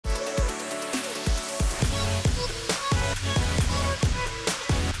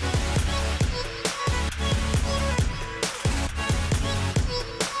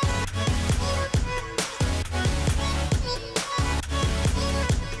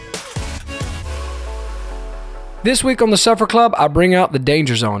This week on the Suffer Club, I bring out the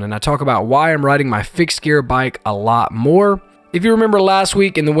danger zone and I talk about why I'm riding my fixed gear bike a lot more. If you remember last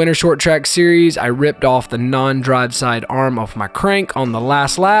week in the Winter Short Track Series, I ripped off the non-drive side arm off my crank on the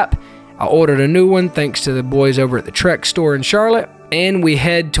last lap. I ordered a new one thanks to the boys over at the Trek store in Charlotte. And we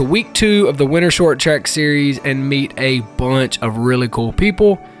head to week 2 of the Winter Short Track Series and meet a bunch of really cool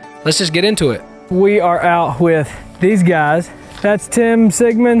people. Let's just get into it. We are out with these guys. That's Tim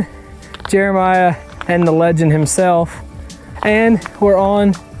Sigmund, Jeremiah, and the legend himself. And we're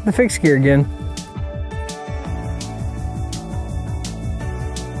on the fixed gear again.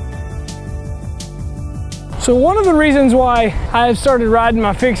 So one of the reasons why I have started riding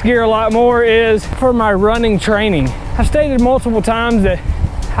my fixed gear a lot more is for my running training. I've stated multiple times that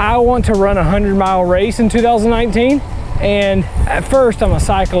I want to run a 100-mile race in 2019. And at first I'm a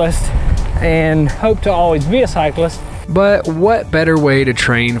cyclist and hope to always be a cyclist. But what better way to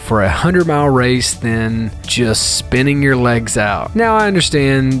train for a 100-mile race than just spinning your legs out? Now I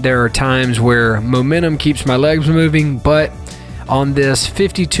understand there are times where momentum keeps my legs moving, but on this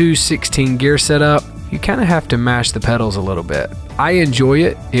 52-16 gear setup, you kind of have to mash the pedals a little bit. I enjoy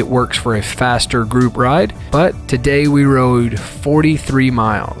it. It works for a faster group ride, but today we rode 43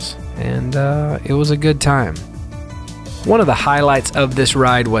 miles and it was a good time. One of the highlights of this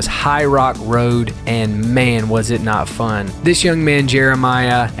ride was High Rock Road, and man, was it not fun. This young man,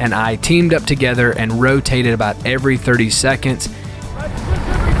 Jeremiah, and I teamed up together and rotated about every 30 seconds.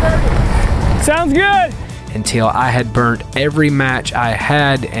 Sounds good! Until I had burnt every match I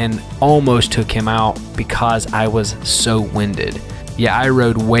had and almost took him out because I was so winded. Yeah, I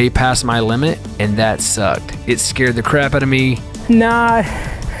rode way past my limit, and that sucked. It scared the crap out of me. Not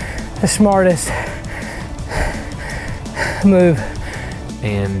the smartest move.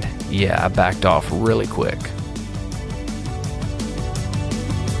 And yeah, I backed off really quick.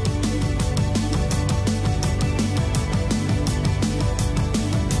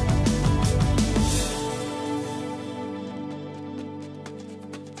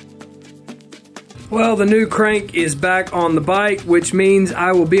 Well, the new crank is back on the bike, which means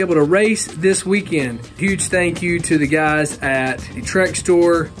I will be able to race this weekend. Huge thank you to the guys at the Trek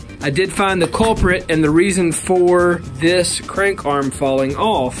store. I did find the culprit and the reason for this crank arm falling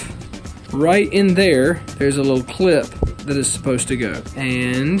off. Right in there, there's a little clip that is supposed to go.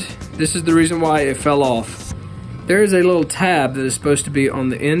 And this is the reason why it fell off. There is a little tab that is supposed to be on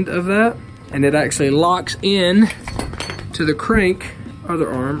the end of that, and it actually locks in to the crank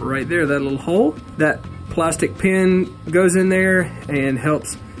other arm right there, that little hole. That plastic pin goes in there and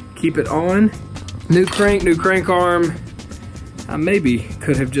helps keep it on. New crank arm. I maybe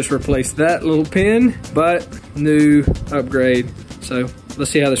could have just replaced that little pin, but new upgrade. So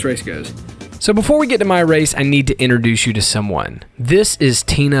let's see how this race goes. So before we get to my race, I need to introduce you to someone. This is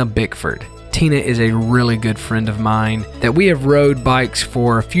Tina Bickford. Tina is a really good friend of mine that we have rode bikes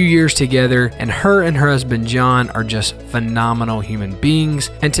for a few years together, and her husband John are just phenomenal human beings.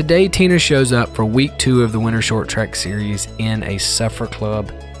 And today Tina shows up for week 2 of the Winter Short Track Series in a Suffer Club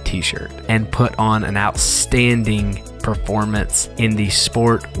t-shirt and put on an outstanding performance in the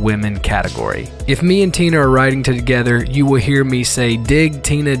sport women category. If me and Tina are riding together, you will hear me say, "Dig,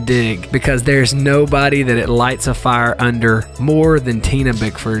 Tina, dig," because there's nobody that it lights a fire under more than Tina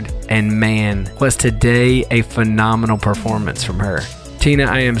Bickford. And man, was today a phenomenal performance from her. Tina,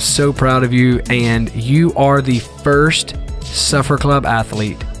 I am so proud of you, and you are the first Suffer Club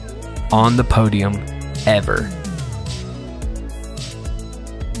athlete on the podium ever.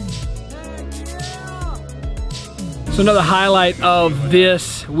 So another highlight of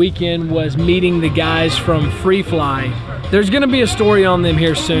this weekend was meeting the guys from Free Fly. There's gonna be a story on them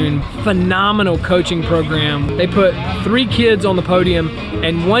here soon. Phenomenal coaching program. They put 3 kids on the podium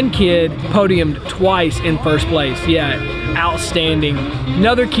and 1 kid podiumed twice in first place. Yeah, outstanding.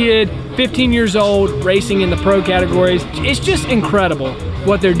 Another kid, 15 years old, racing in the pro categories. It's just incredible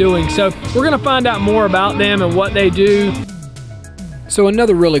what they're doing. So we're gonna find out more about them and what they do. So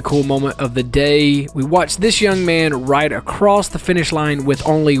another really cool moment of the day, we watched this young man ride across the finish line with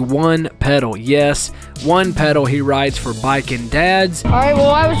only 1 pedal. Yes, 1 pedal. He rides for Biking Dads. All right, well,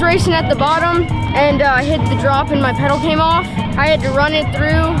 I was racing at the bottom and hit the drop and my pedal came off. I had to run it through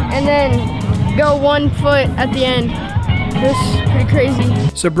and then go 1 foot at the end. It was pretty crazy.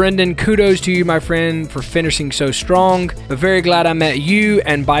 So Brendan, kudos to you, my friend, for finishing so strong. But very glad I met you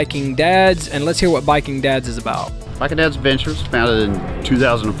and Biking Dads, and let's hear what Biking Dads is about. Biking Dads Ventures, founded in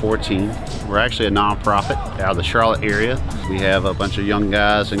 2014. We're actually a nonprofit out of the Charlotte area. We have a bunch of young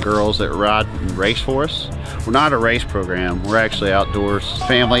guys and girls that ride and race for us. We're not a race program. We're actually outdoors,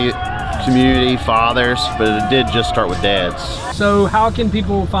 family, community, fathers, but it did just start with dads. So how can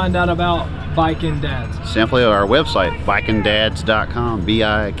people find out about Bikin Dads? Simply our website, bikindads.com,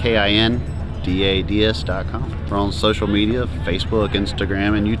 BIKINDADS.com. We're on social media, Facebook,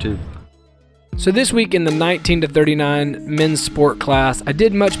 Instagram, and YouTube. So this week in the 19 to 39 men's sport class, I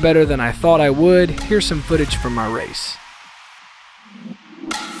did much better than I thought I would. Here's some footage from my race.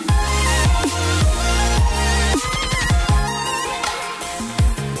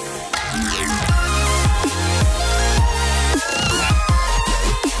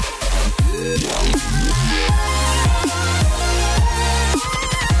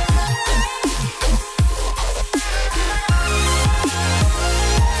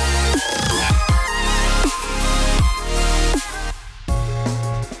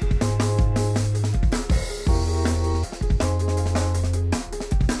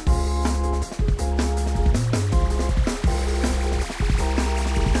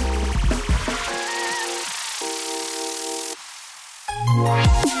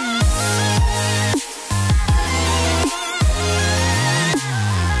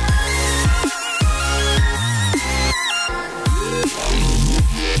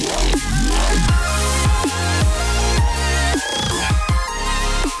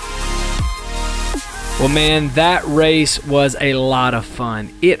 Well, man, that race was a lot of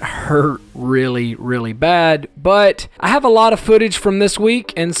fun. It hurt really, really bad, but I have a lot of footage from this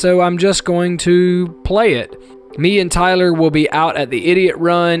week, and so I'm just going to play it. Me and Tyler will be out at the Idiot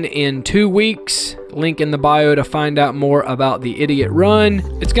Run in 2 weeks. Link in the bio to find out more about the Idiot Run.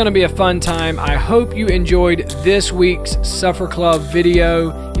 It's going to be a fun time. I hope you enjoyed this week's Suffer Club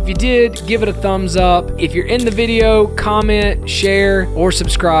video. If you did, give it a thumbs up. If you're in the video, comment, share, or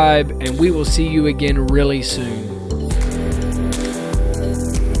subscribe, and we will see you again really soon.